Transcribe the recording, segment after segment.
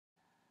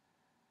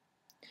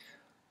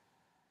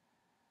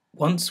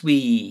Once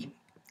we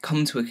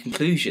come to a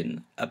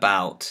conclusion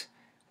about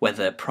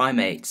whether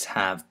primates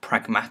have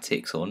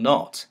pragmatics or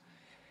not,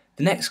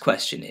 the next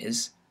question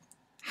is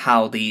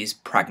how these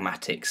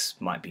pragmatics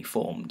might be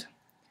formed.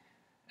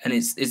 And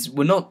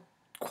we're not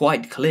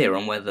quite clear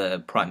on whether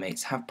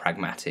primates have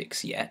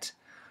pragmatics yet.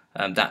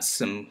 That's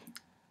some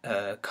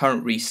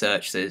current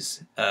research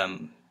that's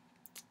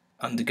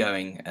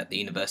undergoing at the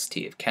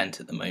University of Kent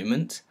at the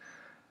moment.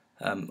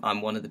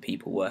 I'm one of the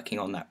people working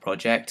on that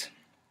project.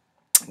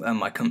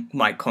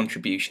 My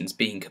contributions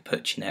being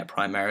Capuchi-Net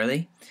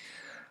primarily.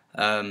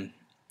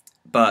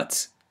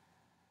 But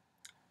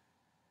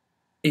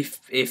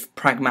if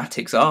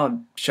pragmatics are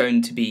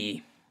shown to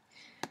be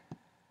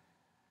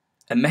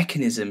a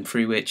mechanism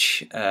through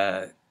which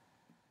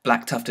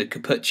black-tufted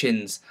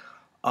capuchins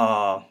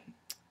are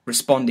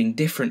responding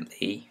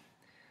differently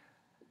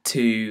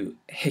to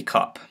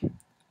hiccup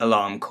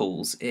alarm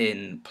calls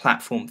in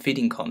platform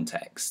feeding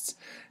contexts,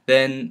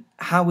 then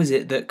how is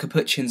it that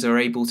capuchins are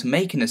able to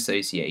make an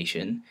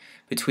association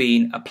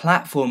between a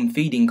platform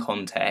feeding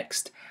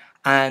context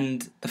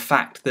and the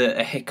fact that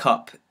a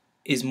hiccup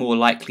is more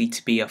likely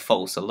to be a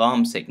false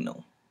alarm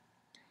signal?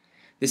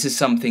 This is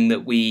something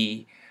that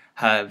we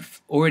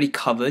have already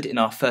covered in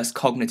our first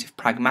cognitive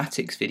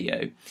pragmatics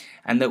video,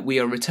 and that we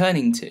are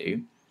returning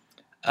to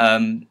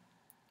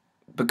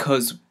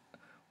because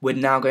we're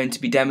now going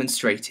to be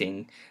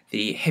demonstrating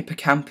the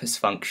hippocampus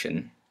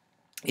function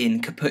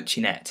in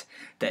Capuchi-Net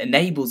that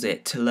enables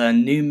it to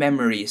learn new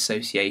memory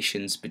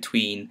associations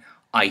between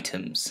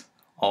items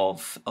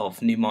of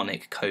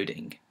mnemonic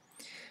coding.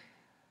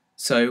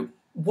 So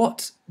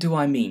what do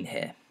I mean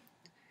here?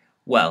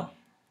 Well,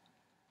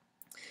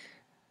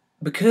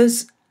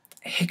 because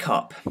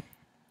hiccup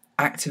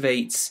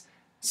activates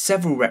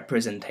several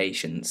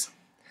representations,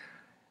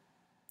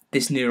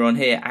 this neuron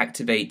here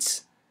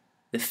activates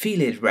the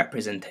felid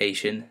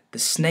representation, the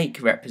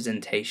snake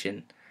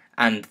representation,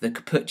 and the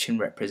capuchin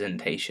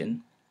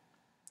representation,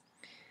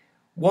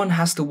 one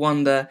has to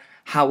wonder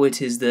how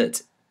it is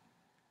that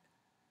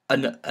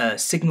a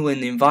signal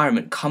in the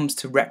environment comes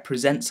to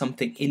represent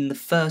something in the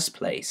first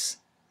place.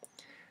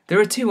 There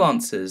are two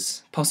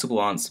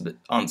possible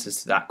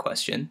answers to that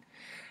question,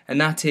 and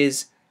that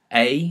is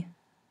A,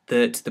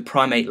 that the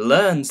primate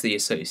learns the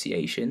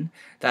association,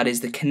 that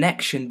is the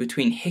connection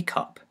between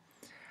hiccup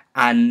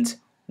and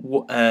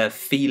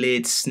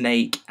felid,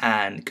 snake,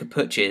 and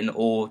capuchin,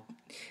 or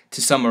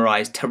to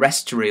summarize,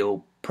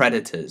 terrestrial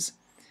predators,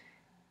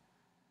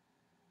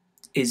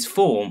 is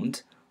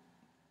formed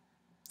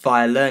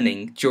via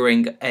learning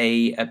during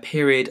a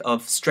period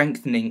of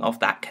strengthening of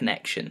that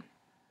connection.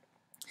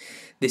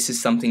 This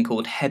is something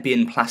called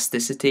Hebbian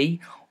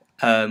plasticity,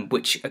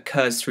 which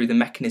occurs through the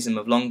mechanism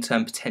of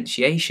long-term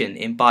potentiation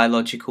in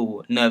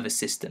biological nervous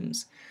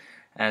systems.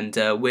 And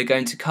we're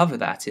going to cover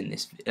that in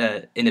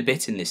a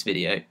bit in this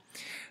video.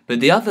 But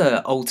the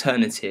other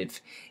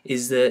alternative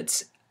is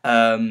that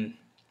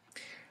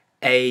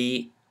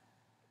a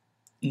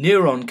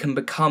neuron can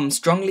become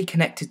strongly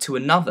connected to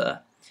another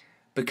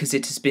because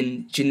it has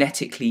been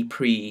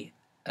genetically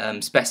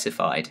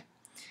specified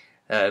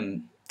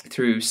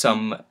through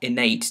some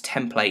innate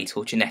template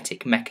or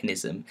genetic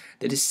mechanism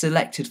that is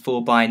selected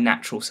for by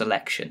natural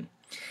selection.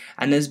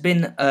 And there's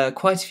been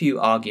quite a few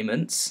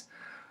arguments,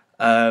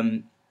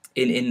 in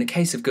the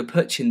case of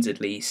capuchins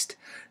at least,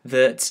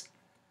 that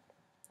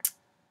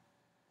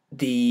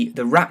the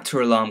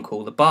raptor alarm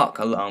call, the bark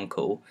alarm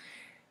call,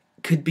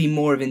 could be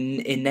more of an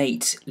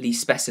innately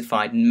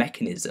specified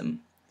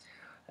mechanism.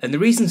 And the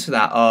reasons for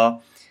that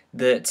are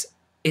that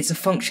it's a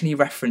functionally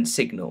referenced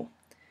signal.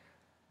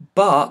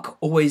 Bark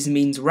always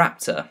means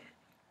raptor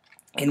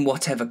in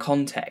whatever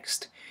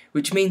context,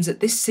 which means that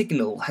this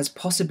signal has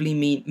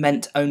possibly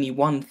meant only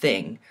one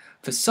thing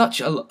for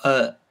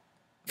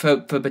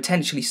for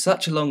potentially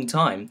such a long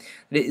time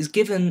that it is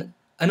given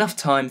enough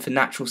time for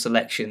natural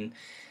selection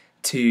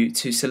to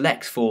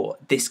select for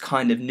this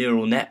kind of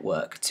neural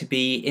network to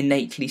be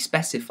innately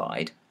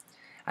specified.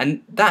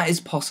 And that is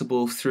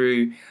possible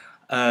through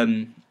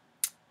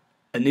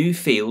a new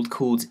field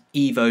called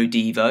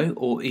Evo-Devo,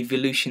 or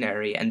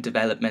evolutionary and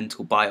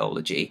developmental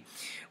biology,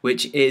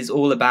 which is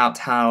all about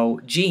how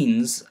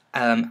genes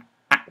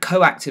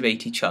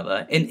co-activate each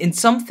other in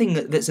something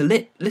that's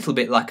a little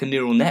bit like a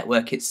neural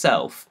network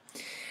itself,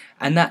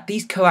 and that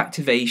these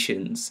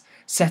co-activations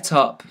set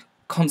up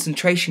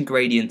concentration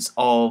gradients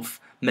of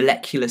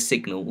molecular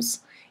signals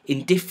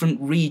in different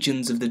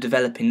regions of the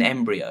developing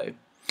embryo.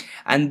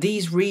 And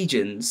these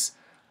regions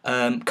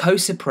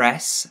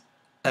co-suppress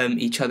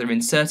each other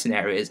in certain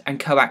areas and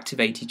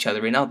co-activate each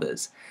other in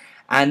others.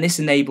 And this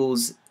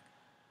enables,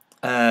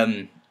 through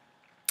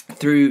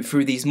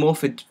these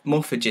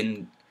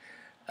morphogen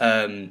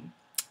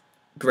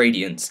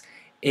gradients,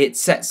 it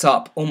sets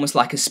up almost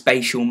like a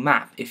spatial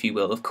map, if you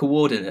will, of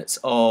coordinates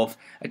of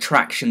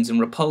attractions and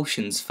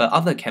repulsions for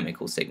other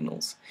chemical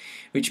signals.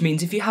 Which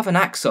means if you have an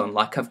axon,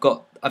 like I've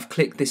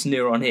clicked this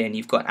neuron here and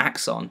you've got an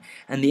axon,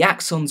 and the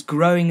axon's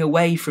growing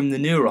away from the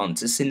neuron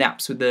to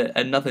synapse with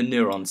another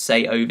neuron,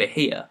 say over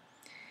here,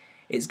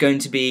 it's going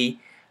to be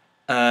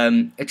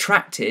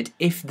attracted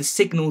if the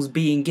signals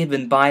being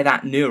given by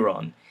that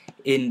neuron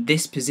in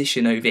this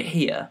position over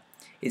here,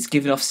 it's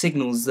giving off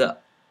signals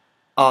that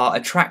are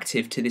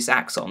attractive to this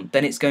axon,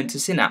 then it's going to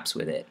synapse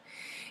with it.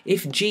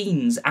 If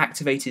genes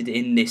activated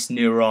in this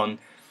neuron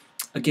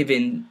are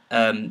giving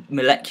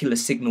molecular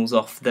signals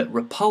off that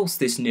repulse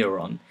this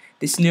neuron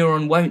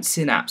won't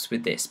synapse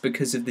with this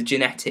because of the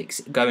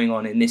genetics going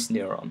on in this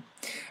neuron.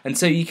 And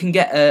so you can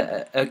get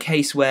a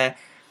case where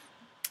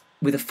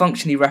with a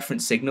functionally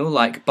referenced signal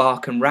like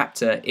bark and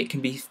raptor, it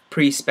can be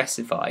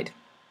pre-specified.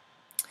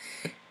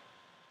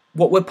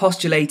 What we're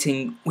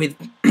postulating with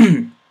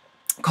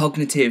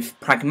cognitive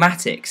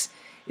pragmatics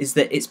is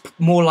that it's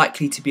more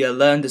likely to be a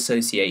learned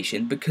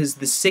association because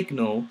the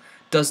signal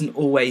doesn't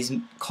always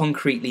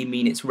concretely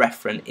mean it's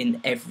referent in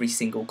every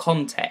single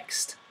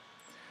context.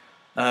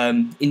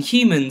 In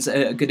humans,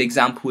 a good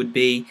example would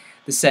be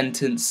the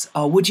sentence,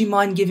 "Oh, would you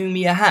mind giving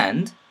me a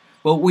hand?"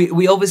 Well,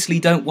 we obviously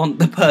don't want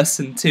the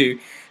person to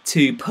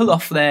pull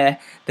off their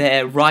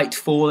right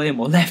forelimb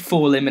or left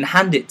forelimb and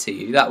hand it to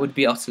you. That would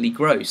be utterly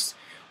gross.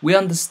 We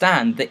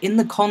understand that in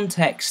the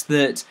context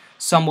that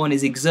someone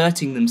is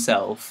exerting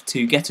themselves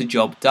to get a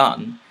job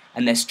done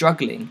and they're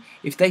struggling,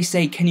 if they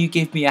say, "Can you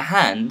give me a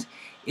hand?"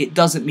 it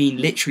doesn't mean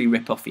literally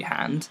rip off your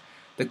hand.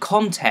 The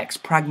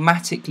context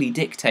pragmatically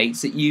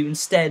dictates that you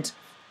instead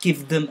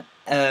give them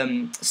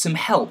some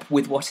help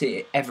with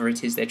whatever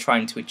it is they're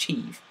trying to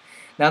achieve.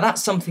 Now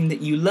that's something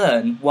that you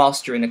learn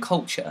whilst you're in a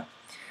culture,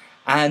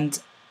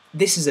 and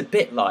this is a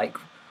bit like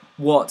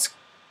what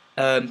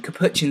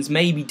Capuchins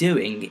may be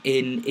doing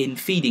in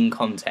feeding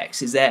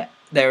contexts, is that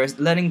they're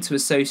learning to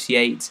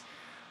associate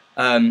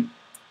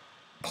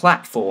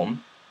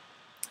platform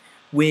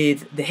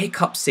with the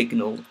hiccup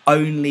signal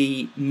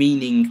only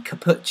meaning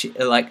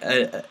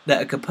that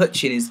a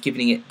capuchin is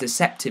giving it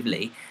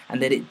deceptively and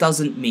that it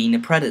doesn't mean a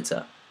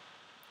predator.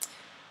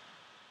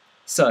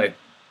 So,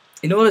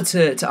 in order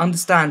to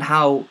understand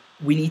how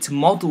we need to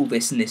model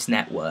this in this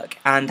network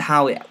and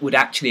how it would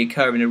actually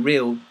occur in a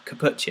real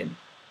capuchin,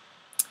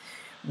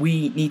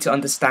 we need to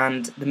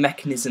understand the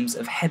mechanisms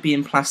of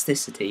Hebbian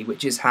plasticity,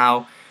 which is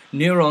how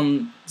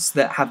neurons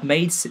that have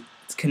made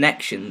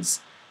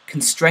connections can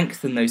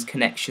strengthen those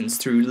connections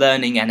through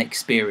learning and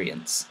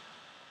experience.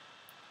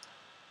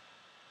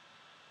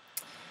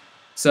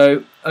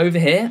 So over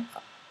here,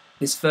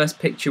 this first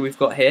picture we've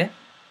got here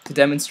to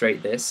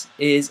demonstrate this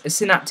is a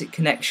synaptic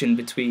connection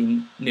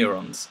between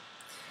neurons.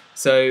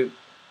 So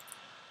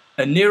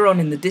a neuron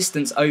in the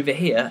distance over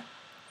here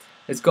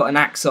has got an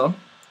axon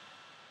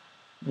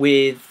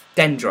with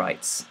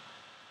dendrites,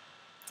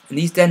 and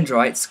these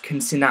dendrites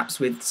can synapse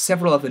with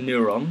several other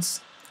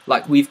neurons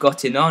like we've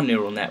got in our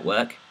neural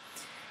network,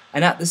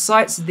 and at the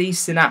sites of these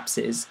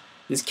synapses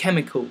there's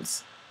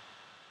chemicals,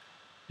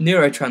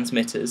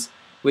 neurotransmitters,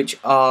 which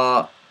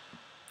are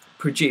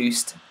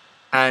produced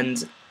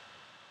and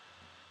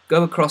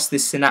go across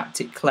this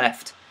synaptic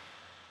cleft,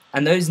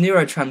 and those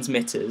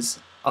neurotransmitters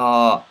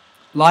are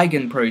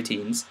ligand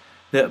proteins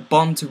that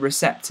bond to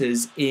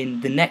receptors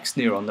in the next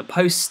neuron, the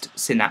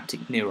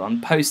postsynaptic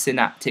neuron,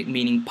 postsynaptic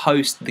meaning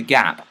post the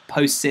gap,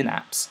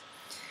 post-synapse,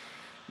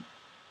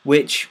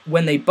 which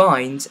when they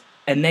bind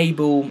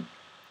enable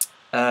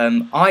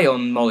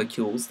ion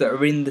molecules that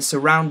are in the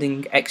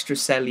surrounding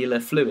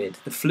extracellular fluid,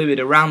 the fluid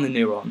around the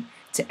neuron,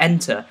 to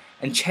enter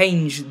and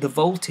change the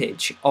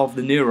voltage of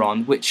the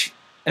neuron, which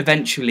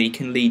eventually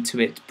can lead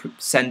to it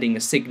sending a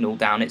signal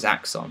down its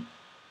axon.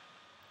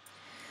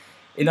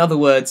 In other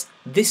words,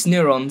 this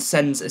neuron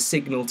sends a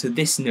signal to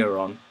this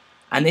neuron,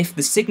 and if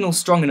the signal's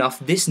strong enough,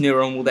 this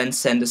neuron will then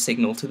send a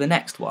signal to the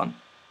next one.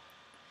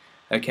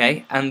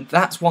 Okay, and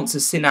that's once a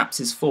synapse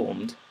is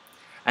formed.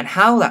 And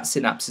how that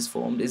synapse is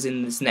formed is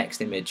in this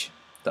next image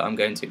that I'm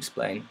going to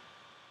explain.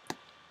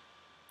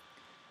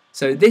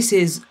 So this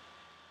is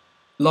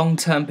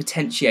long-term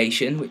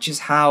potentiation, which is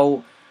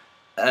how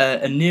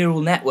a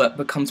neural network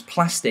becomes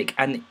plastic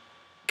and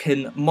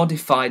can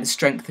modify the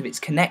strength of its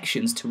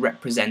connections to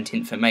represent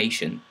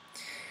information.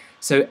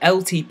 So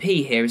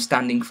LTP here is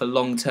standing for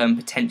long-term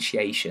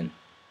potentiation.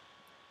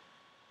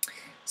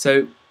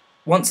 So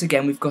once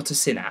again we've got a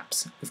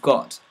synapse. We've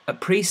got a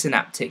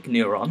presynaptic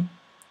neuron.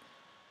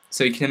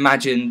 So you can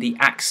imagine the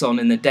axon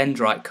and the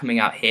dendrite coming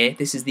out here.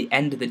 This is the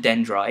end of the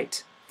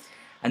dendrite,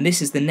 and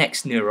this is the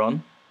next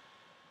neuron.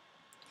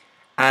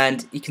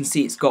 And you can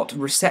see it's got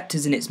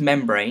receptors in its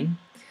membrane,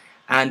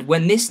 and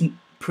when this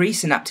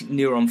presynaptic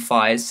neuron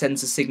fires,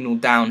 sends a signal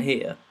down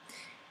here,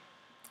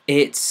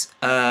 it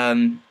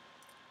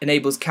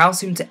enables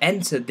calcium to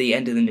enter the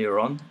end of the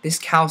neuron. This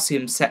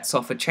calcium sets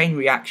off a chain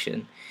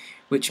reaction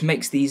which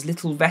makes these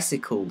little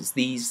vesicles,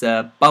 these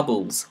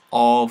bubbles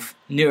of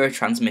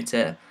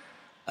neurotransmitter,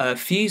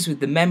 fuse with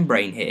the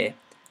membrane here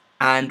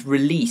and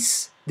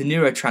release the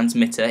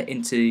neurotransmitter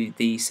into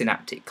the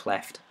synaptic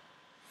cleft.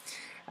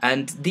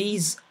 And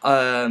these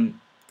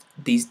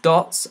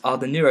dots are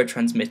the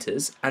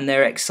neurotransmitters, and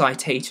they're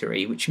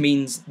excitatory, which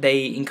means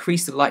they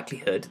increase the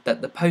likelihood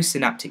that the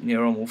postsynaptic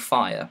neuron will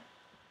fire.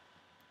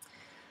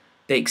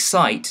 They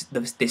excite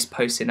this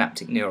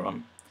postsynaptic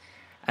neuron,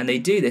 And they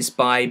do this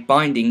by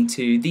binding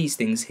to these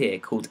things here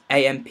called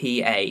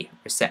AMPA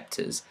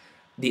receptors.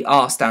 The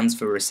R stands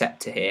for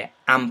receptor here,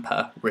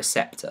 AMPA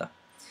receptor.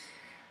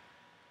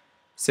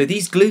 So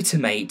these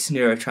glutamate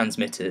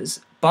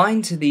neurotransmitters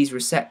bind to these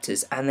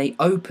receptors and they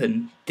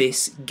open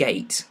this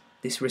gate,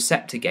 this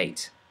receptor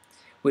gate,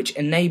 which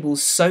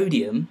enables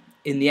sodium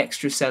in the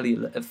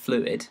extracellular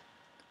fluid,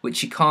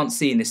 which you can't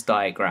see in this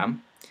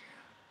diagram,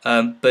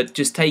 but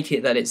just take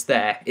it that it's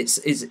there.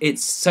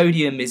 It's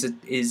sodium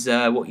is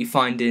what you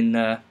find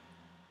in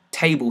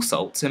table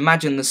salt. So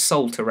imagine the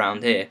salt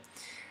around here,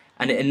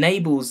 and it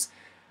enables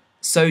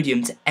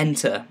sodium to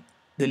enter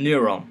the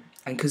neuron.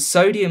 And because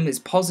sodium is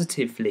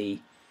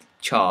positively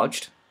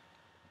charged,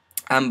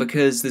 and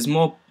because there's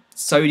more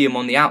sodium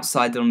on the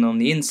outside than on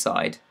the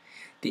inside,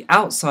 the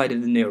outside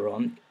of the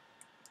neuron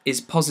is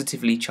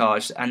positively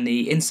charged and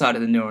the inside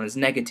of the neuron is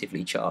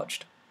negatively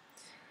charged.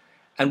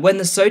 And when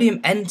the sodium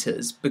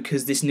enters,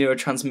 because this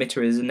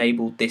neurotransmitter has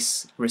enabled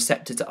this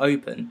receptor to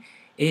open,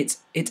 it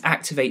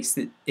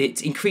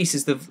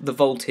increases the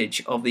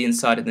voltage of the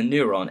inside of the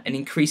neuron and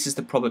increases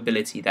the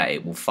probability that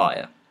it will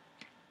fire.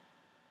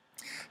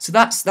 So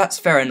that's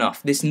fair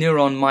enough. This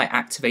neuron might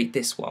activate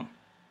this one.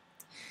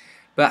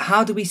 But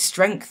how do we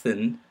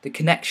strengthen the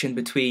connection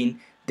between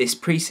this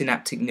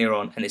presynaptic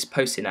neuron and this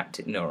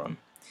postsynaptic neuron?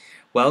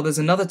 Well, there's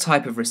another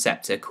type of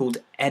receptor called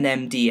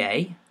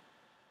NMDA,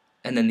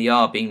 and then the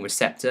R being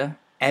receptor,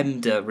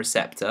 EMDA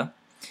receptor.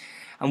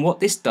 And what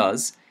this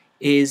does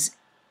is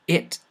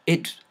it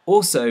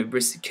also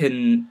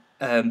can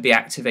be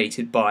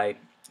activated by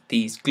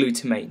these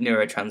glutamate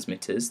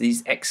neurotransmitters,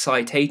 these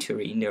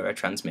excitatory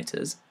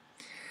neurotransmitters.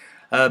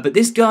 But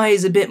this guy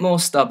is a bit more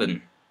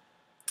stubborn.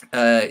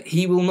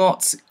 He will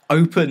not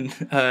open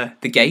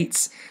the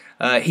gates.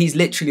 He's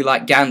literally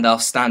like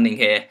Gandalf standing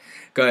here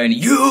going,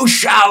 "You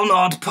shall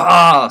not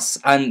pass!"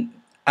 And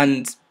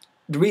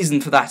the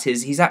reason for that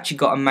is he's actually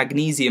got a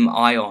magnesium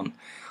ion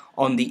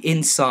on the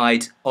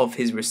inside of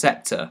his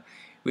receptor,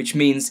 which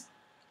means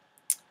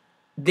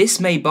this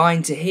may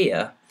bind to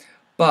here,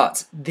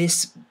 but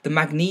the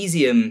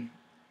magnesium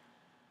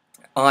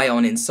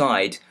ion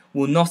inside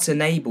will not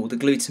enable the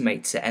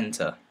glutamate to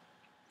enter.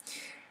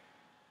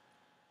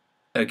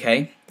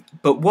 Okay,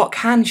 but what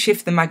can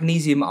shift the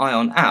magnesium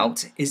ion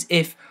out is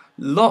if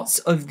lots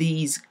of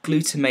these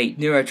glutamate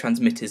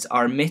neurotransmitters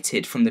are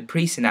emitted from the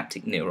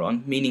presynaptic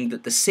neuron, meaning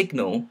that the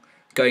signal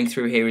going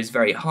through here is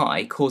very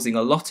high, causing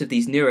a lot of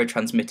these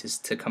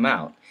neurotransmitters to come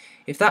out.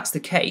 If that's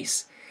the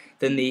case,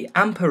 then the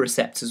AMPA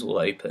receptors will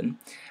open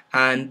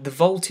and the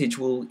voltage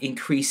will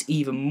increase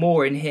even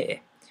more in here.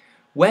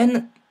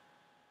 When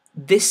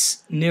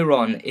this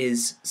neuron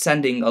is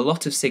sending a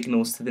lot of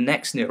signals to the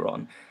next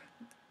neuron,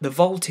 the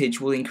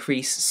voltage will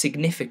increase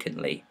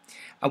significantly.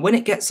 And when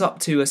it gets up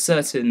to a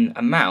certain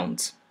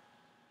amount,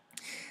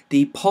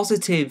 the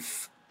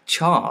positive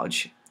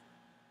charge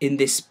in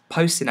this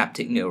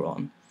postsynaptic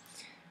neuron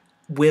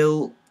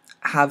will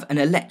have an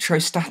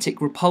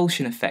electrostatic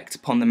repulsion effect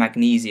upon the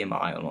magnesium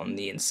ion on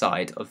the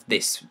inside of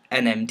this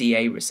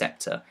NMDA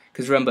receptor.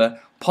 Because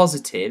remember,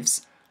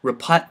 positives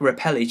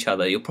repel each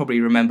other. You'll probably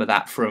remember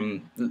that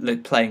from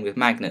playing with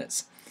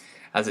magnets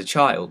as a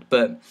child.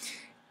 But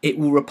it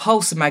will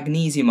repulse the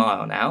magnesium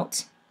ion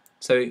out,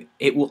 so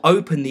it will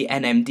open the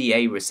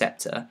NMDA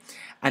receptor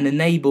and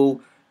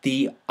enable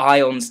the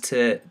ions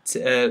a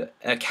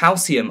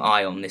calcium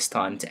ion this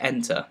time to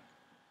enter.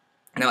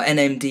 Now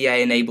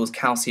NMDA enables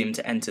calcium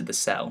to enter the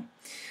cell,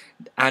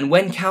 and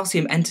when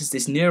calcium enters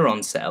this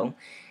neuron cell,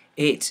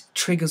 it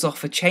triggers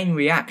off a chain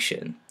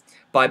reaction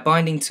by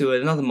binding to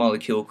another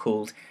molecule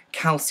called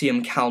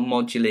calcium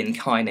calmodulin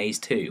kinase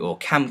 2, or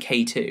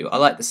CAMK2. I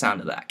like the sound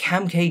of that,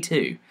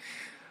 CAMK2.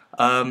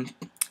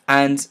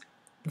 And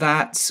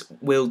that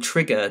will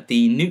trigger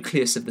the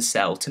nucleus of the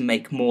cell to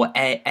make more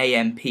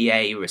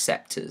AMPA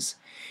receptors,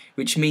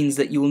 which means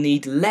that you'll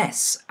need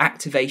less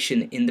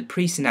activation in the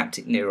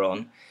presynaptic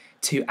neuron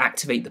to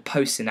activate the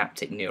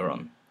postsynaptic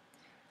neuron.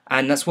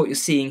 And that's what you're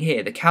seeing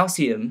here. The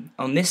calcium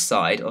on this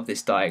side of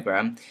this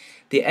diagram,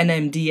 the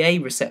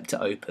NMDA receptor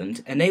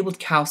opened, enabled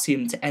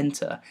calcium to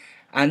enter,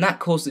 and that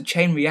caused a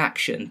chain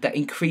reaction that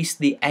increased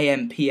the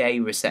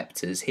AMPA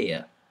receptors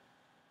here.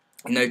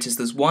 Notice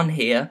there's one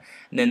here,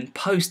 and then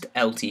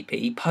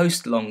post-LTP,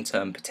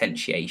 post-long-term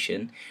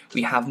potentiation,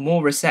 we have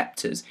more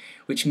receptors,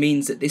 which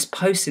means that this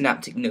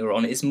postsynaptic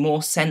neuron is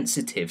more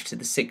sensitive to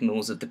the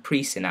signals of the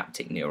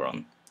presynaptic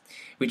neuron,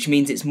 which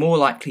means it's more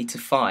likely to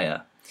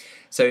fire.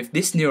 So if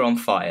this neuron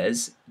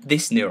fires,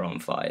 this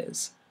neuron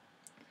fires.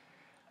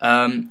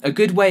 A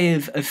good way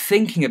of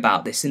thinking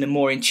about this in a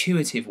more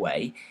intuitive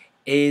way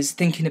is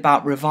thinking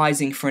about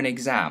revising for an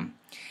exam.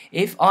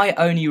 If I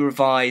only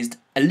revised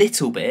a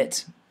little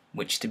bit,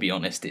 which to be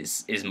honest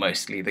is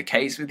mostly the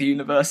case with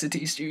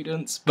university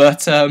students,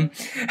 but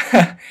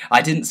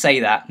I didn't say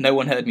that, no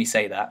one heard me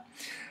say that.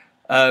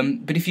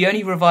 But if you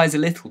only revise a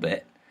little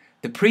bit,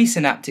 the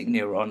presynaptic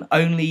neuron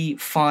only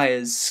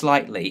fires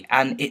slightly,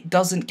 and it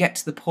doesn't get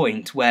to the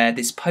point where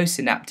this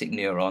postsynaptic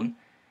neuron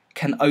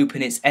can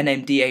open its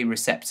NMDA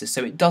receptor,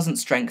 so it doesn't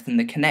strengthen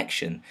the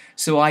connection.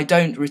 So I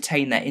don't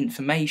retain that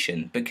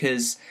information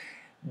because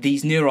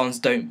these neurons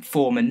don't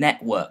form a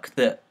network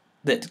that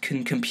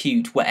can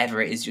compute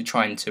whatever it is you're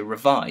trying to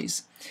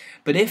revise.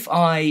 But if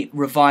I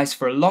revise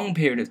for a long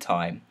period of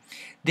time,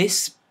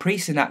 this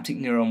presynaptic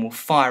neuron will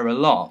fire a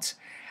lot,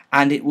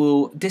 and it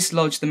will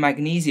dislodge the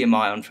magnesium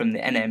ion from the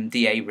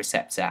NMDA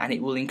receptor, and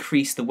it will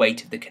increase the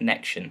weight of the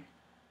connection.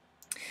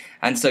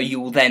 And so you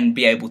will then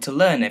be able to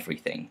learn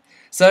everything.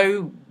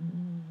 So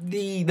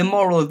the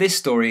moral of this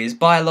story is,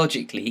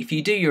 biologically, if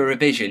you do your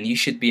revision, you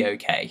should be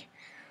okay.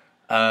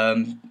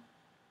 Although,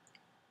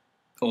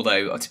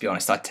 to be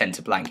honest, I tend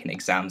to blank in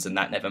exams, and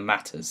that never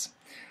matters.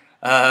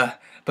 But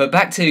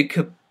back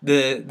to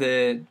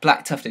the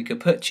black-tufted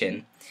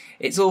capuchin,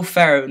 it's all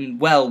fair and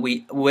well.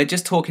 We've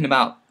just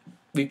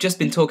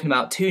been talking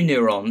about two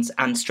neurons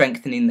and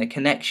strengthening the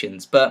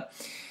connections, but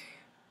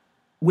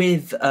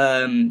with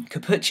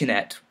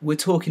Capuchi-Net, we're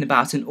talking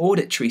about an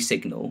auditory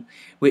signal,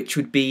 which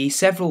would be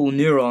several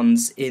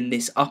neurons in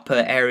this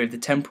upper area of the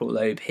temporal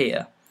lobe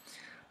here.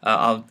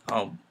 I'll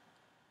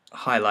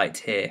highlight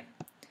here.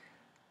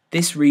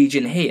 This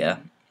region here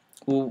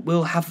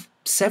will have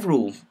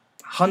several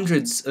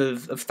hundreds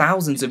of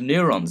thousands of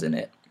neurons in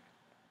it,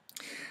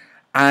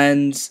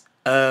 and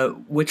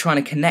we're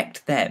trying to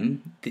connect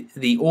them,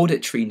 the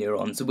auditory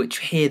neurons, which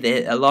hear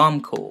the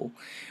alarm call,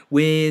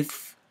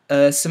 with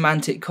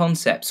semantic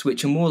concepts,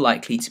 which are more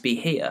likely to be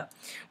here.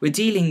 We're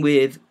dealing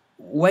with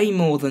way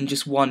more than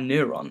just one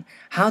neuron.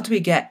 How do we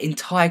get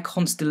entire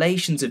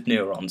constellations of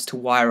neurons to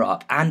wire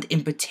up, and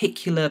in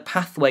particular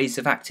pathways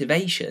of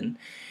activation,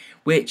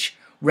 which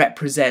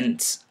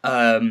represent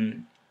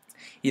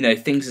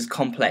things as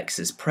complex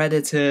as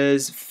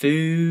predators,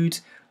 food,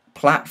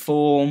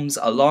 platforms,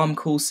 alarm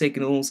call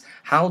signals?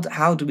 How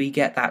do we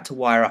get that to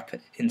wire up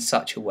in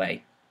such a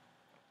way?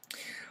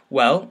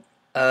 Well,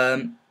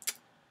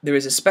 there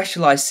is a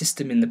specialized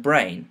system in the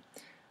brain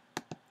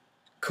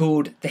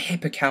called the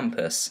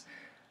hippocampus,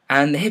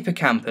 and the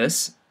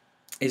hippocampus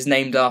is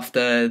named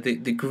after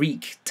the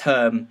Greek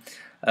term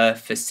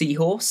for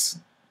seahorse,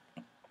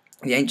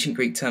 the ancient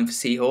Greek term for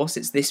seahorse.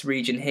 It's this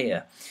region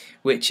here,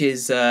 which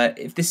is,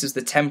 if this is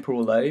the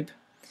temporal lobe,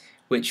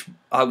 which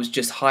I was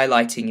just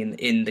highlighting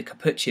in the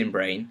Capuchin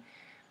brain,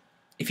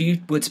 if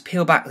you were to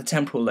peel back the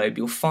temporal lobe,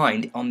 you'll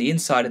find on the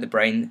inside of the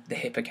brain the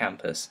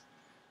hippocampus.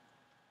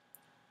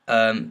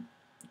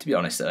 To be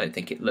honest, I don't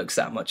think it looks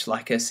that much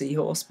like a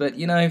seahorse, but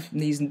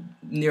these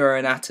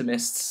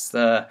neuroanatomists,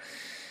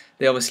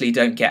 they obviously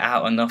don't get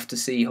out enough to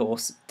see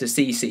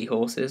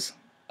seahorses.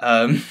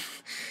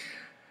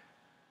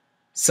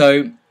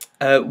 So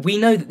we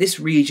know that this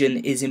region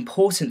is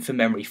important for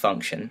memory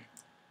function,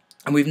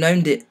 and we've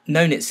known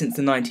it since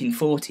the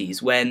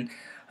 1940s, when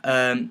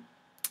a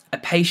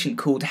patient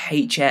called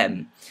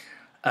HM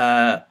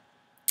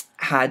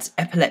had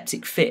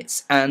epileptic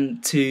fits,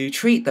 and to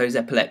treat those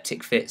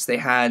epileptic fits they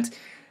had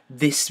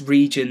this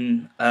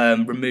region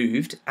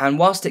removed, and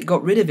whilst it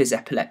got rid of his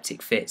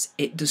epileptic fits,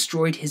 it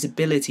destroyed his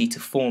ability to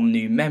form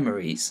new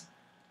memories.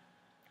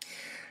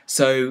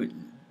 So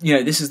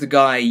this is the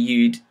guy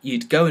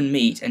you'd go and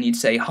meet, and you'd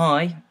say,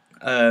 "Hi,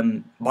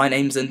 my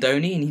name's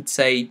Andoni," and he'd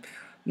say,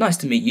 "Nice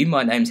to meet you,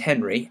 my name's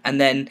Henry." And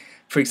then,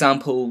 for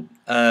example,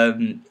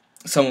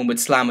 someone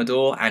would slam a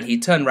door, and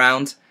he'd turn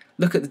around,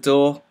 look at the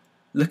door,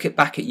 look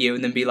back at you,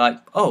 and then be like,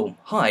 "Oh,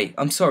 hi,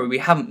 I'm sorry, we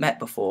haven't met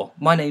before.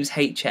 My name's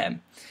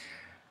HM."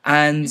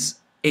 And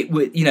it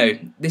would,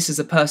 this is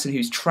a person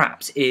who's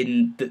trapped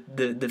in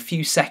the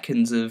few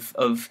seconds of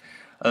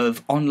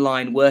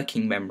online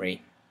working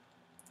memory.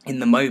 In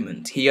the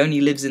moment. He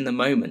only lives in the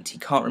moment. He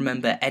can't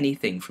remember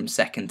anything from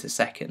second to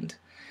second.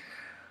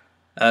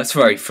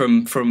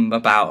 From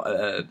about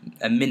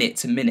a minute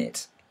to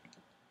minute.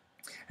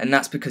 And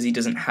that's because he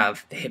doesn't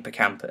have the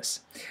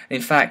hippocampus.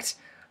 In fact,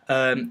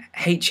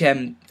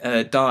 HM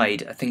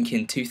died, I think,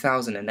 in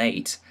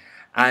 2008,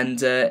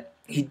 and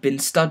he'd been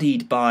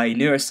studied by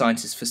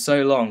neuroscientists for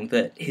so long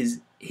that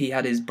he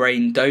had his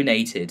brain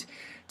donated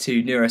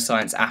to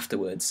neuroscience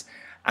afterwards.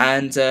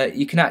 And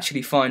you can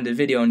actually find a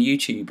video on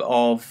YouTube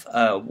of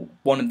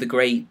one of the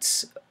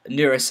great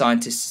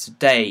neuroscientists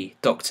today,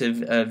 Dr.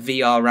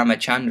 V.R.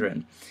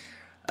 Ramachandran,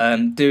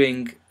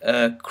 doing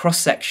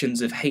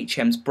cross-sections of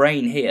HM's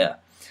brain here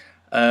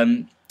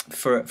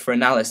for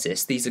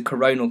analysis. These are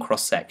coronal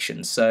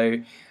cross-sections,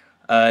 so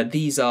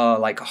these are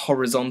like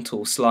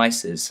horizontal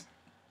slices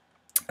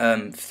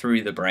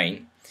through the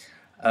brain.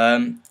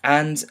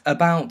 And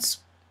about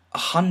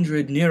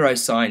 100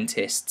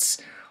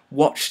 neuroscientists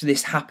watched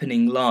this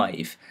happening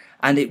live,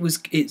 and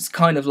it's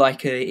kind of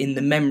like in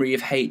the memory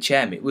of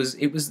HM. It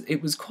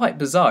was quite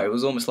bizarre. It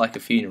was almost like a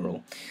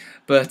funeral,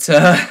 but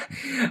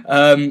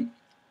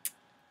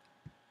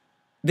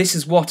this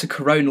is what a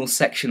coronal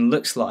section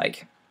looks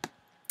like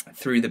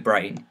through the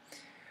brain.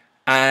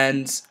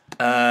 And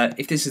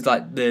if this is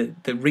like the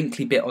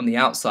wrinkly bit on the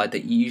outside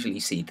that you usually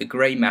see, the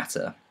grey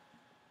matter,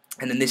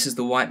 and then this is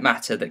the white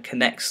matter that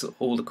connects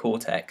all the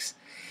cortex.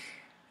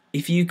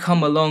 If you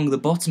come along the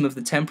bottom of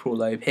the temporal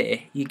lobe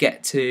here, you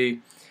get to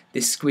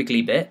this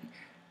squiggly bit,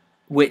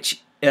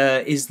 which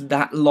is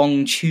that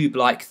long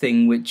tube-like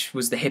thing which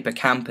was the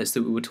hippocampus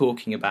that we were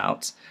talking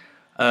about.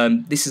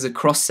 This is a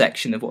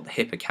cross-section of what the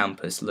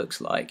hippocampus looks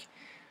like.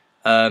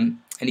 And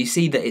you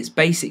see that it's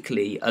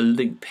basically a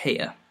loop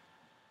here.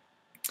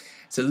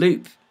 It's a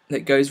loop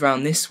that goes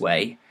round this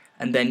way,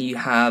 and then you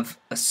have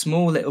a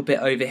small little bit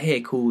over here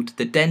called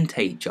the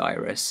dentate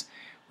gyrus,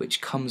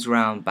 which comes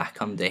round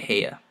back under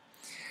here.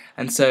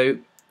 And so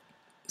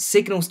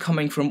signals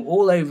coming from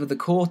all over the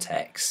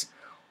cortex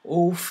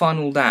all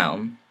funnel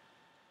down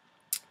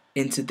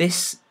into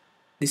this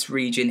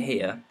region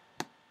here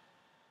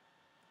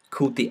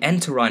called the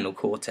entorhinal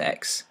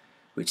cortex,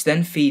 which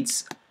then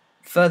feeds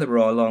further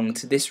along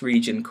to this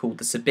region called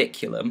the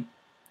subiculum,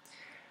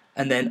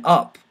 and then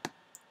up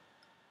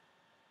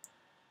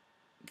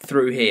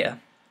through here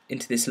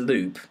into this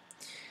loop.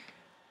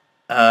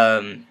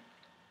 And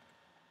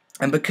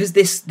because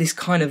this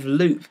kind of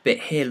loop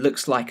bit here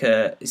looks like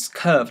it's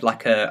curved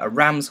like a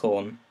ram's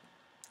horn,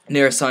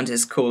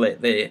 neuroscientists call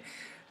it the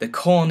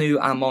cornu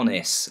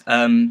ammonis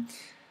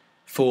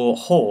for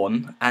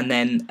horn, and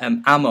then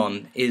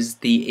Ammon is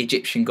the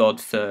Egyptian god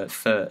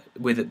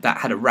that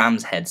had a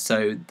ram's head,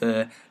 so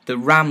the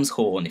ram's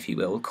horn, if you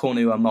will,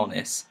 cornu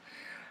ammonis.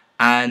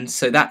 And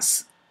so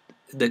that's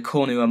the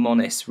cornu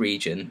ammonis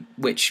region,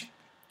 which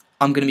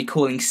I'm going to be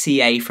calling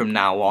CA from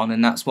now on,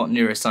 and that's what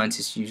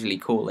neuroscientists usually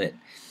call it.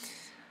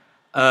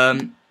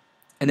 And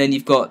then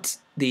you've got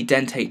the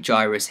dentate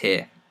gyrus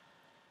here.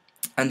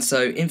 And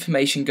so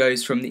information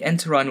goes from the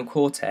entorhinal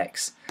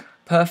cortex,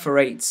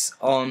 perforates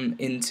on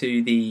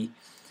into the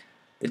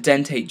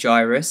dentate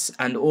gyrus,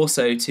 and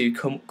also to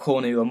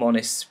cornu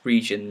ammonis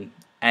region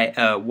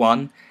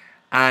 1,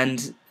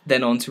 and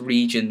then on to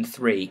region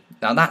 3.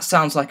 Now that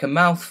sounds like a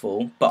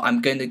mouthful, but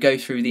I'm going to go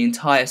through the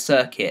entire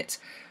circuit,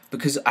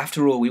 because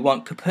after all we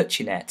want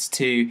Capuchi-Net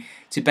to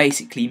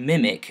basically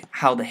mimic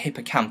how the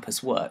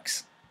hippocampus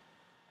works.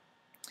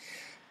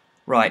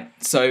 Right,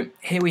 so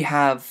here we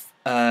have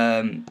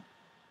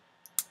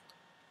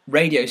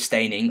radio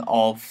staining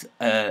of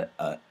a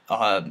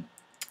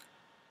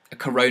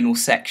coronal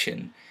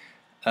section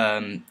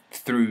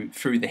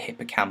through the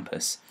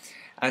hippocampus.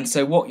 And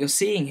so what you're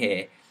seeing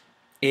here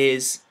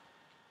is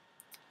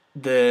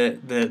the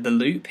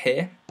loop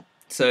here.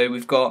 So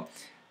we've got,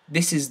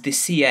 this is the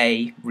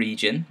CA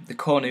region, the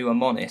cornu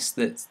ammonis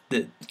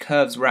that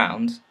curves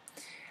round,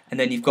 and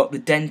then you've got the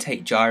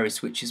dentate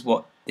gyrus, which is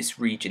what this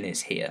region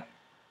is here.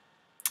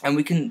 And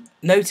we can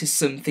notice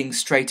some things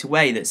straight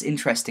away that's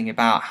interesting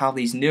about how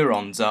these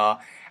neurons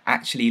are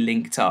actually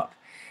linked up.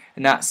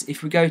 And that's,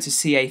 if we go to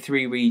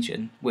CA3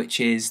 region, which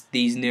is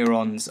these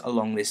neurons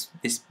along this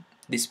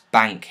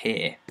bank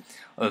here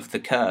of the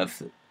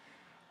curve,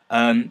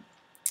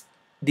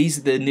 these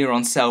are the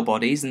neuron cell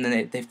bodies, and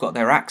then they've got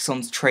their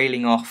axons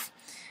trailing off,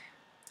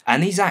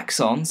 and these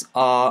axons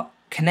are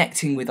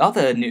connecting with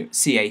other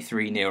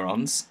CA3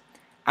 neurons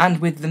and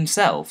with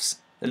themselves.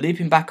 They're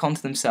looping back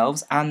onto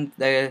themselves, and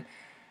they're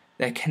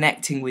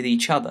connecting with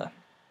each other.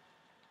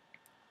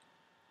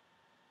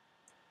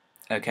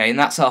 Okay, and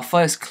that's our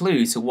first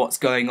clue to what's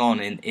going on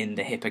in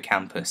the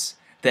hippocampus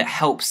that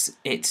helps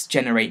it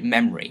generate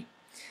memory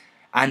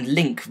and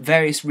link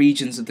various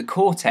regions of the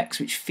cortex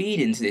which feed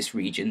into this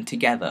region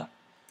together.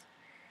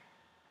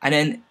 And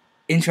then,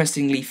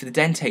 interestingly, for the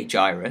dentate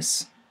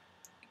gyrus,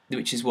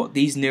 which is what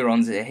these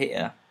neurons are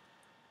here,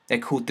 they're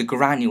called the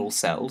granule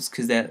cells,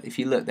 because if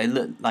you look, they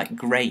look like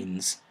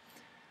grains.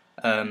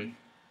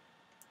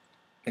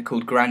 They're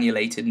called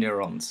granulated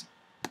neurons.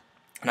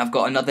 And I've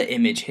got another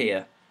image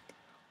here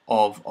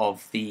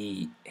of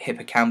the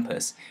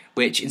hippocampus,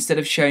 which instead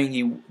of showing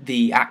you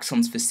the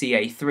axons for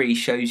CA3,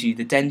 shows you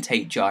the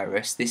dentate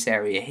gyrus, this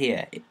area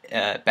here,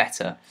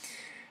 better.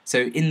 So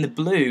in the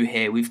blue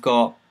here we've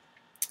got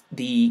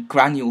the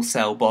granule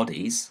cell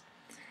bodies,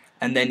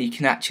 and then you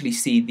can actually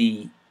see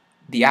the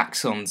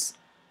axons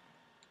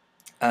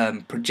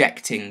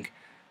projecting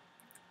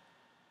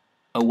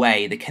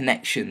away, the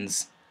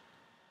connections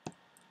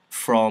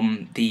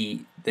from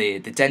the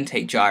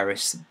dentate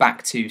gyrus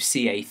back to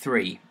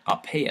CA3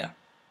 up here.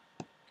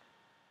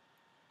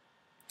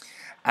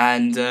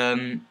 And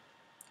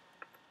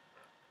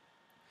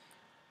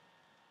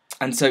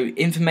so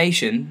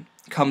information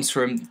goes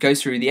through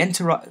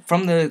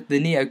from the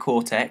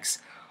neocortex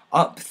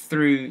up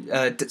through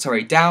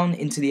down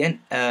into the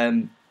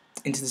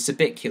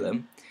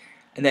subiculum,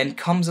 and then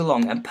comes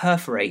along and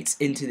perforates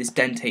into this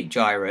dentate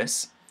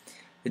gyrus.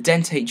 The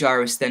dentate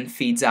gyrus then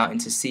feeds out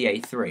into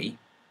CA3,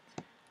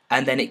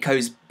 and then it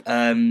goes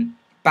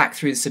back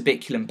through the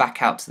subiculum,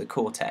 back out to the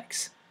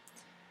cortex.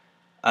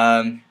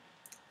 And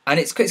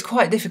it's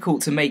quite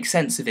difficult to make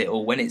sense of it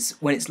all when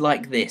it's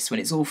like this, when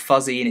it's all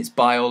fuzzy and it's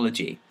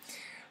biology.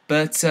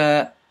 But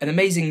an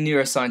amazing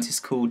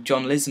neuroscientist called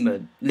John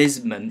Lisman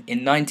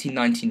in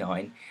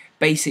 1999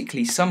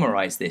 basically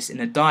summarised this in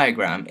a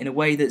diagram in a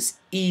way that's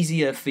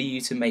easier for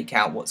you to make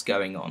out what's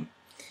going on.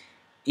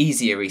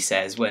 Easier, he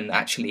says, when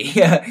actually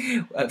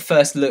at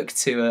first look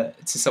to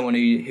someone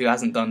who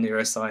hasn't done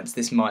neuroscience,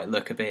 this might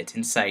look a bit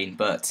insane,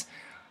 but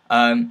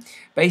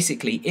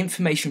basically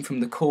information from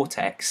the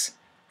cortex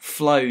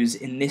flows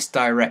in this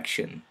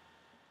direction.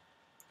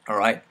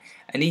 Alright?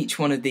 And each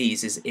one of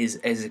these is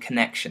a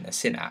connection, a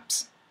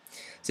synapse.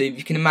 So if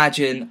you can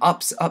imagine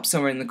up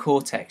somewhere in the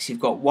cortex, you've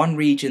got one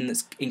region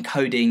that's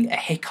encoding a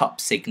hiccup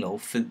signal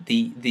for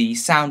the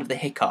sound of the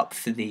hiccup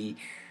for the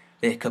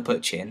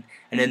Capuchin,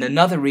 and in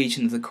another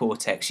region of the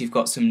cortex you've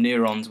got some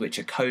neurons which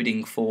are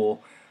coding for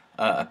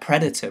a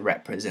predator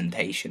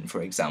representation,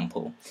 for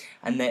example,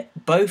 and that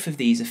both of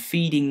these are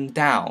feeding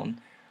down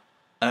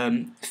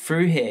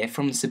through here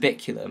from the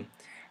subiculum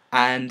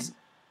and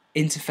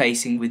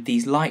interfacing with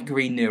these light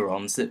green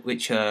neurons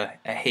which are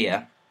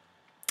here.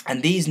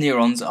 And these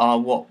neurons are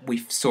what we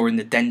saw in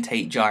the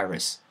dentate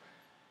gyrus.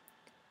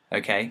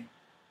 Okay?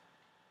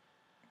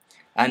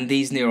 And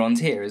these neurons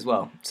here as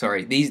well.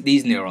 Sorry,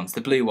 these neurons, the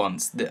blue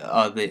ones,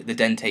 are the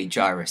dentate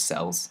gyrus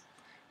cells,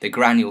 the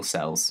granule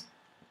cells.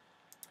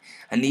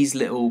 And these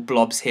little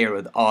blobs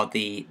here are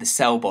the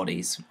cell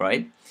bodies,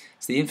 right?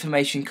 So the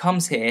information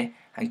comes here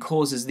and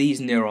causes these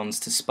neurons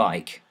to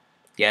spike.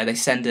 Yeah, they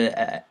send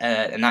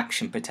an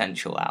action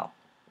potential out.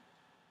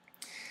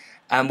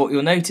 And what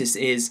you'll notice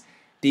is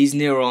these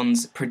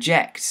neurons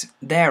project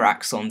their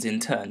axons in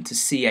turn to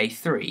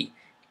CA3,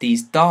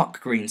 these dark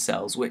green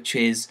cells, which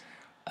is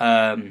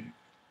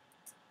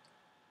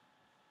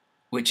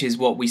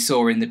what we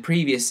saw in the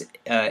previous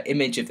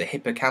image of the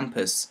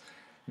hippocampus,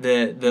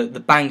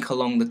 the bank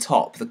along the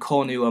top, the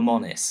cornu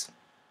ammonis.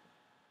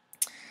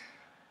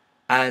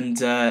 And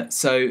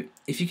so,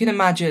 if you can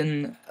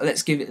imagine,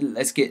 let's give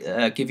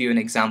you an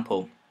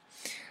example.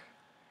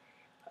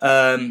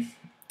 You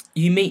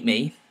meet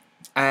me,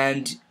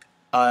 and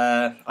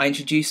I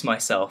introduce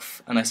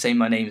myself, and I say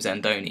my name's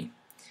Andoni.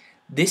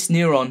 This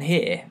neuron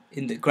here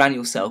in the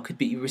granule cell could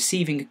be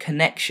receiving a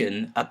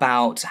connection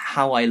about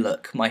how I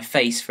look, my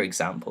face, for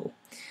example.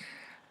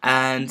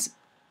 And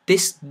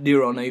this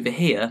neuron over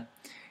here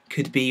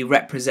could be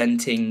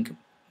representing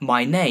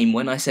my name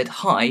when I said,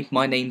 "Hi,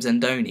 my name's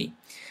Andoni."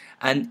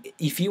 And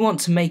if you want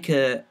to make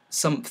you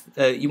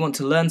want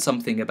to learn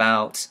something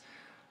about,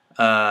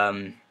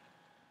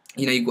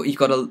 you've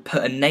got to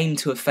put a name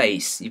to a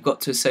face. You've got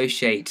to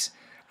associate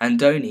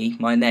Andoni,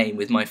 my name,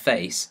 with my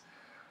face.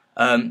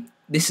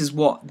 This is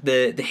what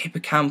the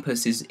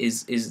hippocampus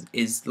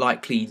is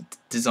likely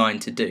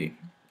designed to do.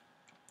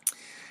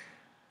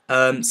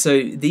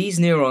 So these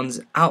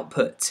neurons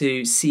output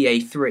to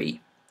CA3.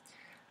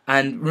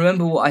 And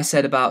remember what I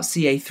said about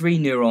CA3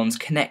 neurons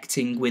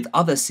connecting with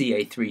other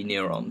CA3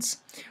 neurons.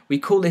 We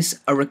call this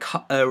a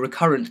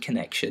recurrent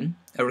connection,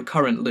 a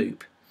recurrent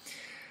loop.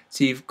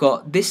 So you've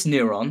got this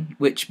neuron,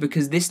 which,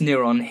 because this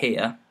neuron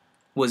here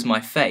was my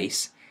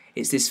face,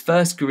 it's this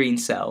first green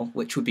cell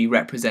which would be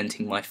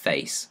representing my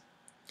face.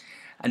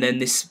 And then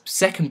this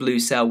second blue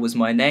cell was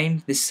my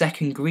name, this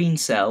second green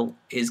cell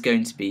is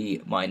going to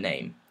be my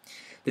name.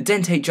 The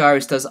dentate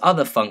gyrus does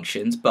other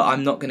functions, but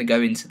I'm not going to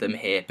go into them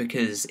here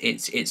because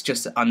it's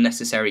just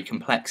unnecessary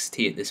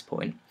complexity at this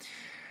point.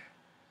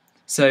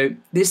 So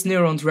this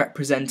neuron's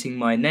representing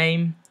my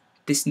name,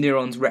 this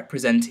neuron's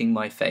representing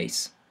my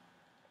face.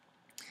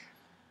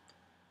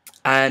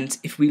 And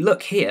if we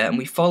look here and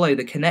we follow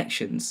the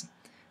connections,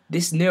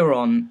 this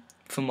neuron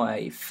for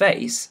my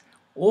face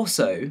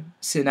also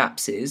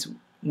synapses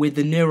with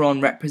the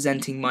neuron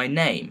representing my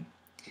name.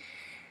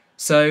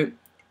 So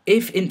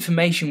if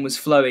information was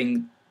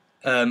flowing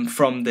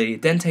from the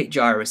dentate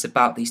gyrus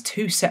about these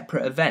two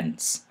separate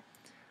events,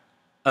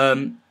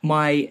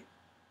 my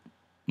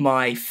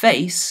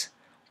face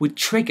would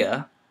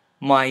trigger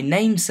my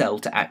name cell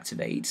to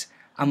activate,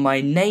 and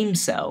my name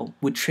cell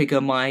would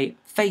trigger my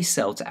face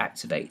cell to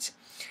activate.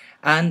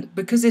 And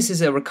because this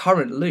is a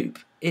recurrent loop,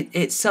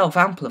 it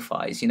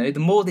self-amplifies. The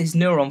more this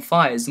neuron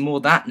fires, the more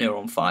that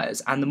neuron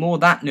fires, and the more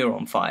that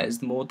neuron fires,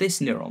 the more this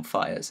neuron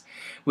fires.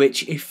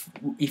 Which, if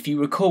you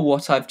recall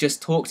what I've just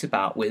talked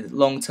about with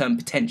long-term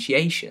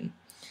potentiation,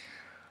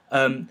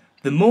 the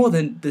more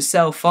the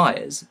cell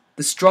fires,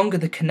 the stronger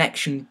the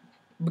connection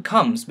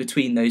becomes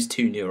between those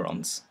two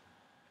neurons.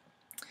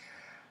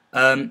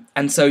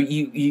 And so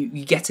you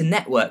get a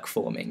network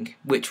forming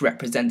which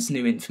represents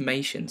new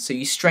information, so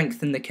you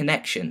strengthen the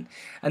connection,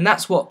 and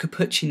that's what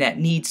Capuchi-Net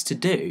needs to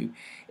do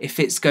if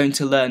it's going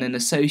to learn an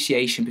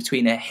association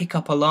between a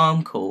hiccup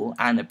alarm call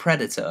and a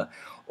predator,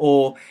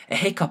 or a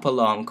hiccup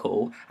alarm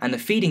call and a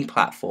feeding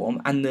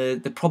platform, and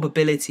the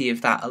probability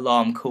of that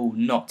alarm call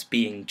not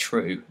being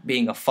true,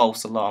 being a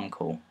false alarm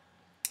call.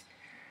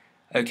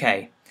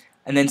 Okay,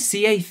 and then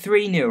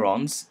CA3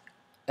 neurons,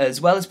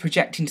 as well as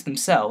projecting to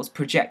themselves,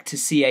 project to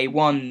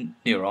CA1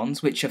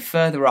 neurons, which are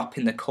further up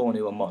in the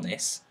cornu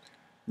ammonis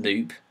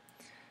loop,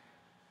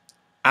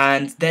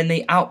 and then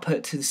they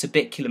output to the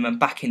subiculum and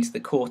back into the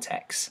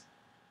cortex.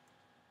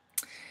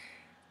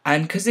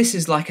 And because this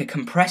is like a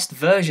compressed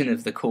version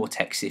of the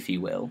cortex, if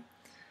you will,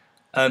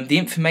 the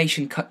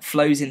information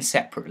flows in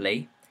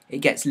separately, it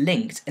gets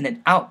linked, and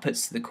then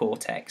outputs to the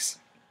cortex.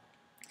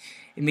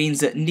 It means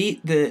that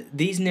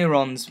these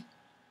neurons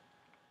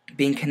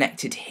being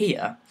connected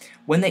here,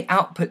 when they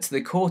output to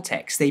the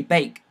cortex, they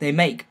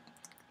make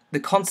the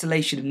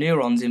constellation of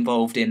neurons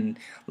involved in,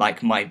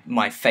 like,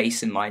 my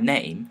face and my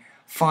name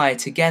fire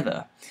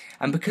together.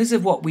 And because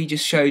of what we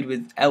just showed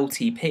with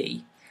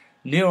LTP,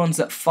 neurons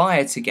that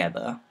fire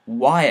together,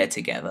 wire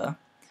together,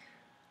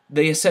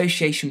 the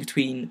association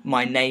between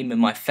my name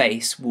and my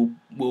face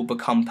will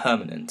become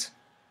permanent.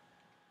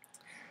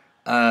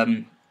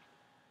 And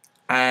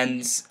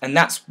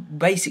that's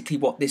basically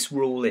what this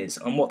rule is,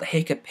 and what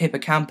the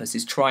hippocampus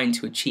is trying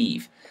to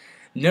achieve.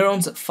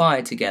 Neurons that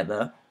fire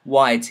together,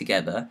 wire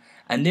together,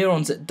 and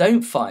neurons that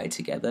don't fire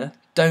together,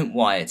 don't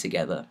wire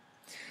together.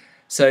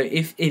 So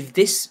if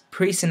this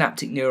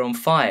presynaptic neuron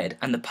fired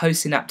and the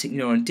postsynaptic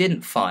neuron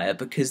didn't fire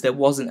because there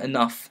wasn't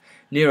enough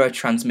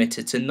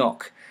neurotransmitter to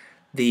knock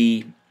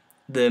the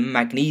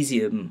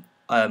magnesium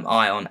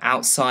ion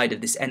outside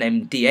of this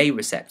NMDA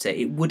receptor,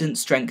 it wouldn't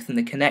strengthen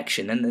the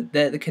connection, and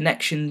the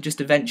connection just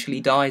eventually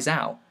dies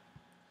out.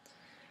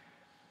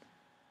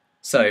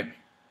 So,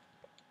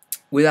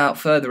 without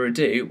further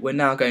ado, we're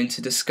now going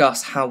to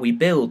discuss how we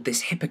build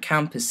this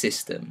hippocampus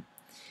system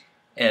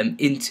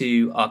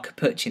into our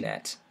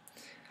Capuchi-Net.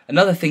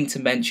 Another thing to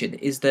mention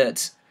is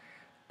that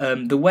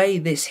the way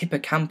this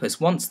hippocampus,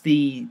 once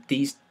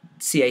these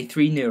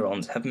CA3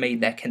 neurons have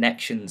made their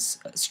connections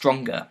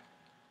stronger,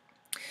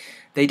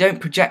 they don't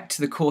project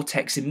to the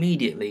cortex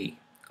immediately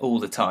all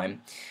the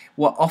time.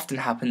 What often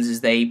happens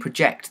is they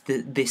project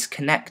this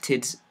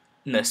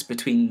connectedness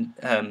between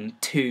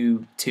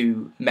two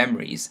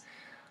memories,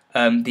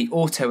 the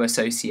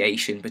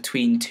auto-association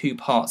between two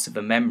parts of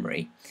a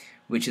memory,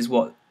 which is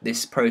what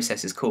this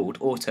process is called,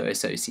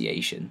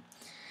 auto-association.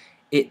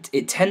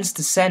 It tends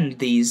to send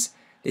this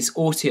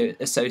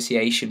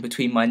auto-association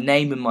between my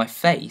name and my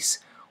face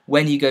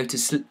when you go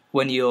to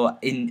when you're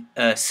in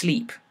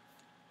sleep.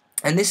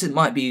 And this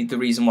might be the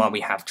reason why we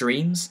have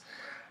dreams,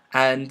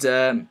 and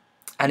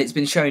it's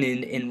been shown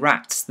in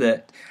rats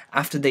that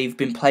after they've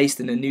been placed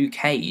in a new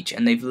cage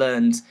and they've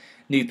learned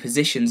new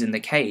positions in the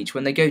cage,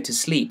 when they go to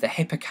sleep, the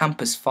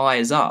hippocampus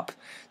fires up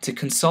to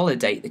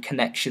consolidate the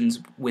connections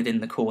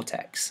within the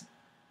cortex.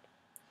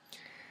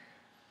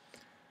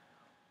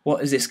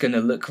 What is this going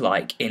to look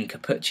like in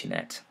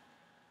Capuchi-Net?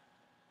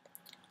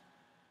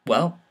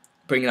 Well,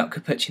 bringing up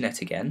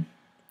Capuchi-Net again,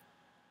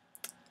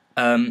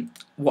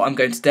 what I'm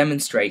going to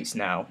demonstrate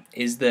now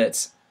is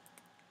that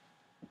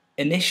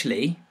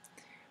initially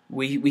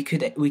we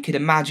could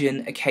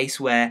imagine a case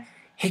where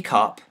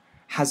hiccup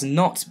has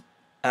not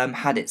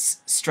had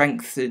its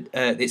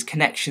its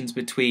connections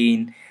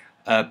between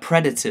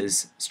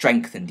predators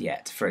strengthened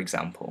yet, for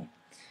example.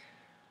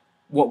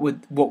 What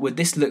would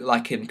this look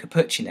like in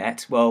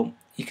Capuchi-Net? Well,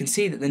 you can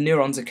see that the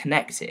neurons are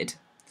connected,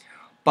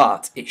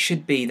 but it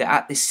should be that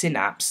at this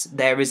synapse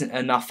there isn't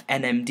enough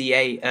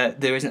NMDA,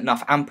 there isn't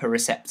enough AMPA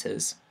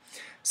receptors,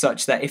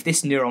 such that if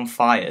this neuron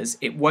fires,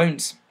 it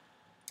won't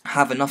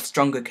have enough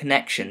stronger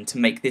connection to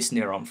make this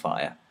neuron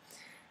fire,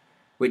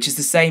 which is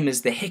the same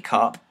as the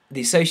hiccup,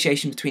 the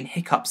association between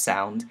hiccup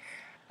sound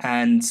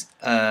and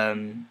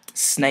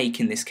snake,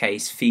 in this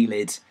case,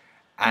 felid,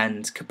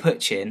 and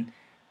capuchin,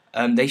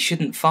 they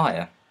shouldn't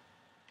fire.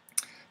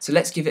 So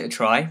let's give it a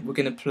try. We're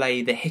going to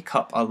play the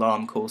hiccup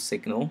alarm call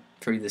signal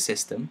through the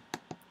system.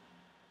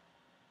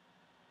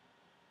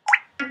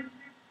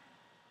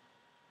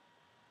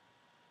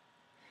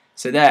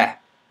 So there,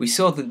 we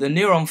saw that the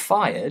neuron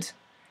fired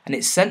and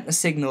it sent the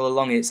signal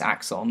along its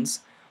axons,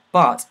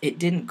 but it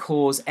didn't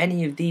cause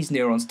any of these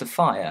neurons to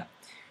fire,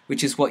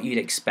 which is what you'd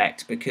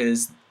expect,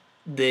 because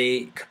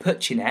the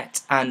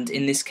Capuchi-Net, and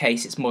in this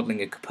case it's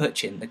modelling a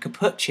capuchin, the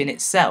capuchin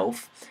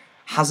itself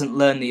hasn't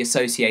learned the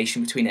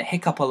association between a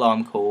hiccup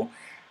alarm call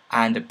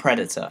and a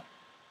predator,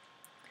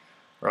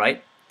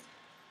 right?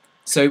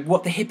 So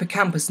what the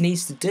hippocampus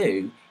needs to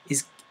do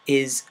is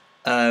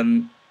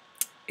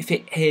if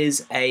it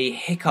hears a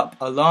hiccup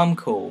alarm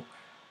call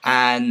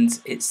and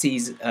it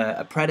sees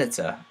a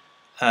predator,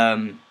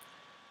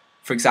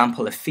 for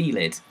example a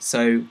felid,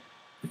 so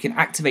we can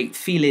activate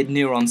felid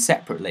neurons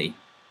separately,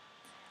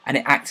 and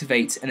it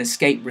activates an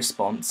escape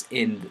response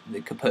in the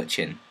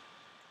capuchin,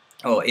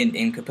 or in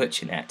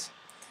Capuchi-Net.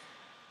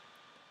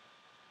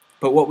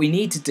 But what we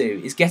need to do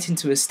is get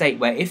into a state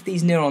where if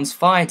these neurons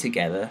fire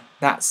together,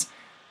 that's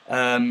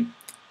the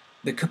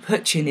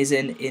capuchin is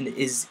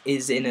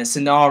in a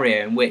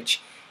scenario in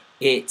which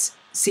it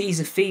sees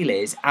a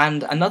felid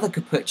and another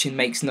capuchin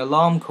makes an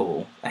alarm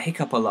call, a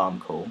hiccup alarm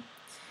call.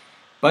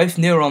 Both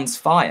neurons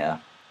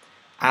fire,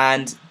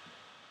 and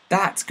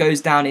that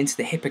goes down into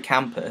the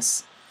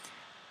hippocampus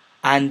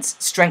and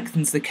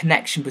strengthens the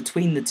connection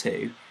between the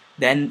two.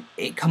 Then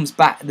it comes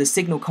back, the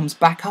signal comes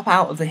back up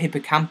out of the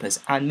hippocampus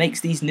and makes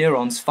these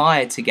neurons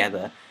fire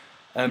together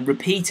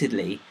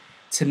repeatedly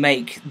to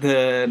make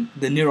the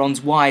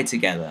neurons wire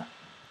together.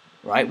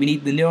 Right? We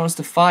need the neurons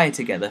to fire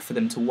together for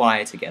them to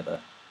wire together.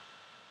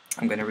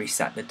 I'm going to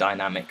reset the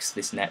dynamics of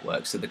this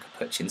network so the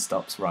capuchin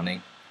stops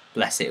running.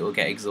 Bless it, it will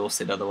get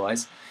exhausted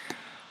otherwise.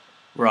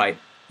 Right,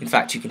 in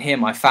fact you can hear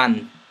my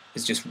fan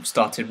has just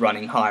started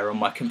running higher on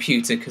my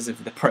computer because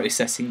of the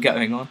processing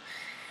going on.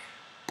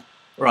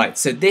 Right,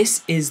 so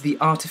this is the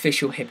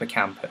artificial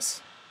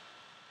hippocampus.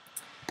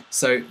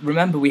 So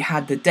remember, we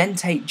had the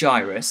dentate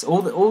gyrus.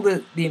 All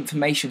the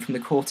information from the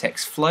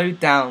cortex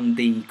flowed down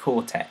the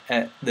cortex,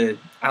 the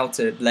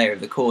outer layer of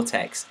the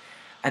cortex,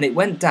 and it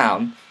went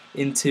down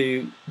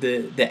into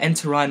the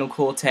entorhinal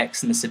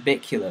cortex and the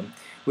subiculum,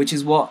 which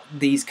is what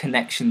these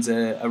connections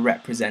are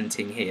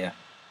representing here.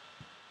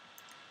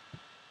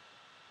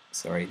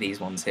 Sorry, these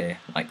ones here,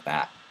 like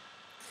that.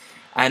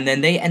 And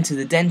then they enter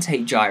the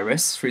dentate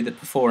gyrus through the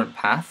perforant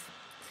path,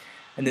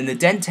 and then the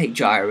dentate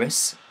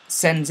gyrus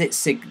sends its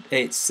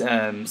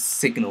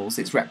signals,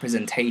 its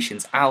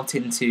representations, out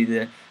into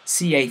the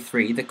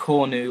CA3, the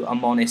cornu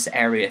ammonis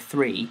area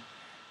 3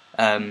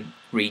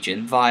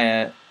 region,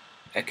 via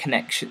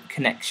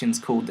connections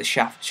called the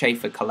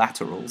Schaefer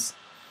collaterals.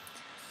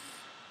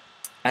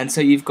 And so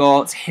you've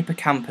got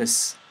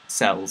hippocampus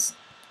cells,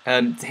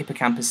 the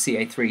hippocampus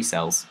CA3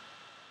 cells.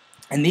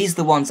 And these are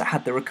the ones that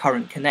had the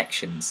recurrent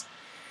connections.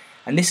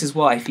 And this is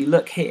why, if you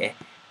look here,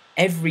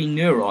 every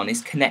neuron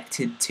is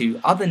connected to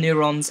other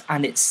neurons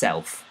and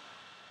itself.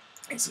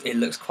 It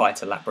looks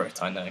quite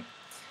elaborate, I know.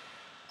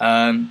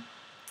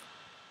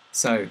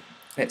 So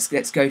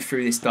let's go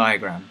through this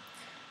diagram.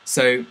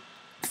 So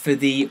for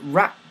the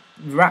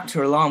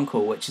raptor alarm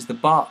call, which is the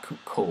bark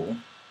call,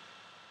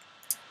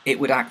 it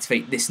would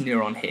activate this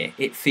neuron here.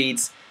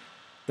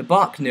 The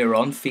bark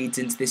neuron feeds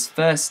into this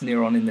first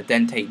neuron in the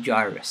dentate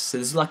gyrus. So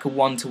there's like a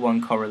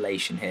one-to-one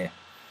correlation here.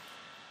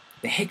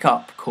 The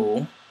hiccup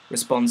call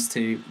responds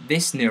to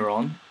this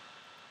neuron.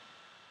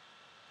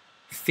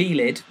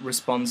 Felid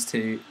responds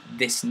to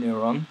this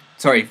neuron.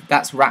 Sorry,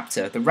 that's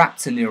raptor. The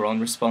raptor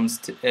neuron responds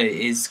to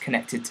is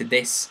connected to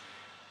this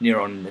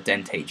neuron in the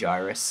dentate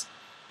gyrus.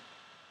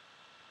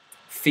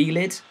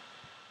 Felid,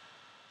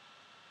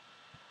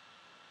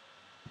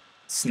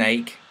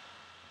 snake,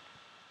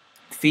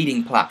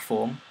 feeding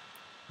platform,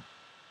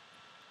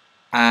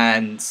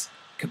 and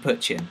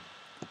capuchin.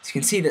 So you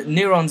can see that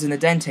neurons in the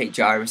dentate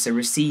gyrus are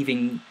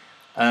receiving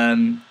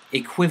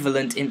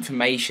equivalent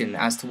information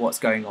as to what's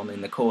going on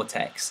in the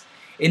cortex.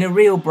 In a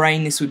real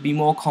brain, this would be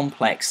more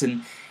complex,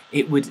 and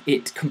the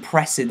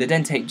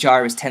dentate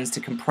gyrus tends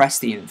to compress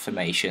the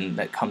information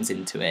that comes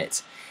into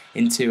it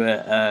into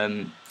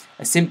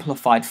a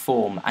simplified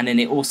form, and then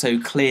it also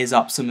clears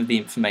up some of the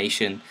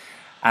information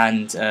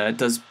and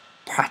does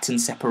pattern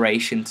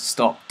separation to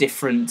stop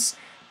different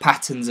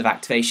patterns of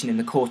activation in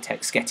the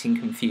cortex getting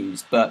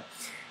confused. But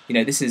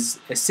this is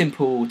a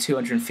simple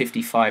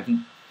 255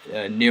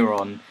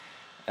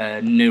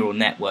 neural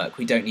network.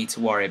 We don't need to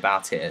worry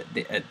about it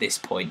at this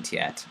point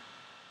yet.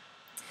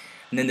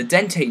 And then the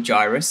dentate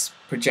gyrus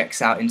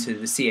projects out into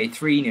the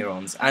CA3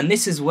 neurons, and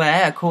this is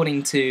where,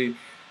 according to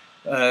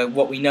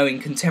what we know in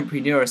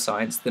contemporary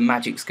neuroscience, the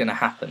magic's going to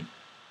happen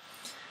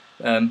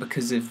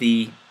because of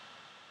the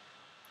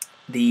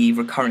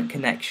recurrent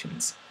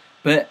connections.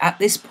 But at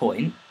this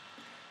point,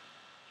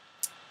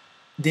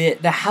 there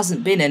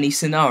hasn't been any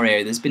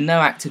scenario. There's been no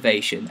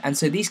activation, and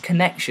so these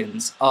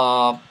connections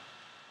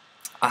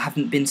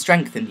haven't been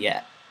strengthened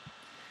yet.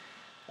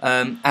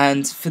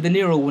 And for the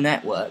neural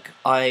network,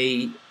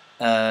 if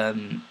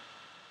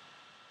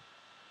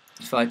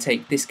I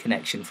take this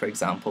connection, for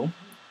example,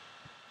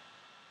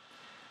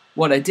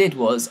 what I did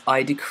was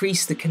I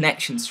decreased the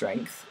connection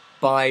strength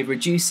by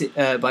reducing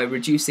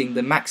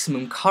the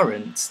maximum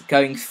current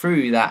going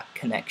through that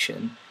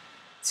connection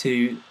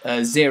to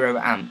 0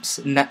 nanoamps,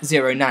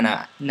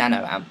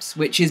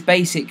 which is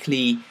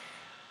basically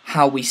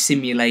how we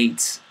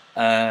simulate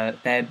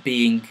there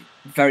being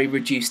very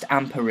reduced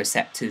AMPA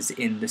receptors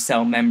in the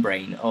cell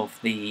membrane of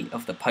the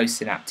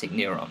postsynaptic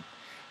neuron.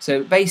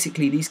 So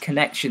basically these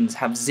connections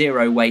have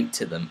 0 weight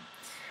to them,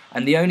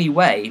 and the only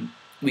way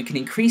we can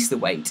increase the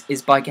weight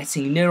is by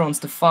getting neurons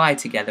to fire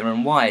together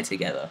and wire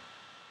together.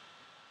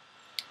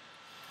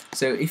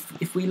 So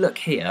if we look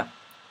here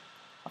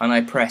and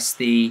I press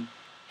the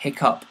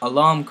hiccup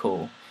alarm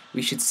call,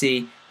 we should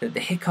see that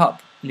the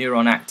hiccup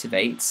neuron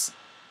activates,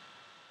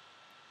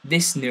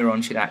 this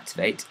neuron should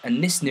activate,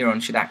 and this neuron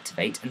should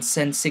activate and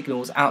send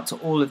signals out to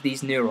all of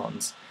these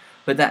neurons,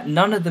 but that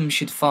none of them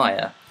should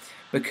fire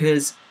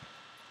because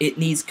it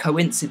needs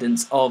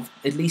coincidence of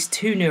at least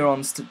 2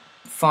 neurons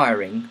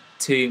firing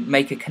to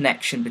make a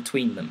connection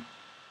between them.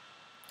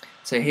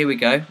 So here we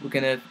go, we're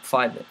going to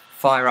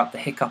fire up the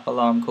hiccup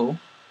alarm call.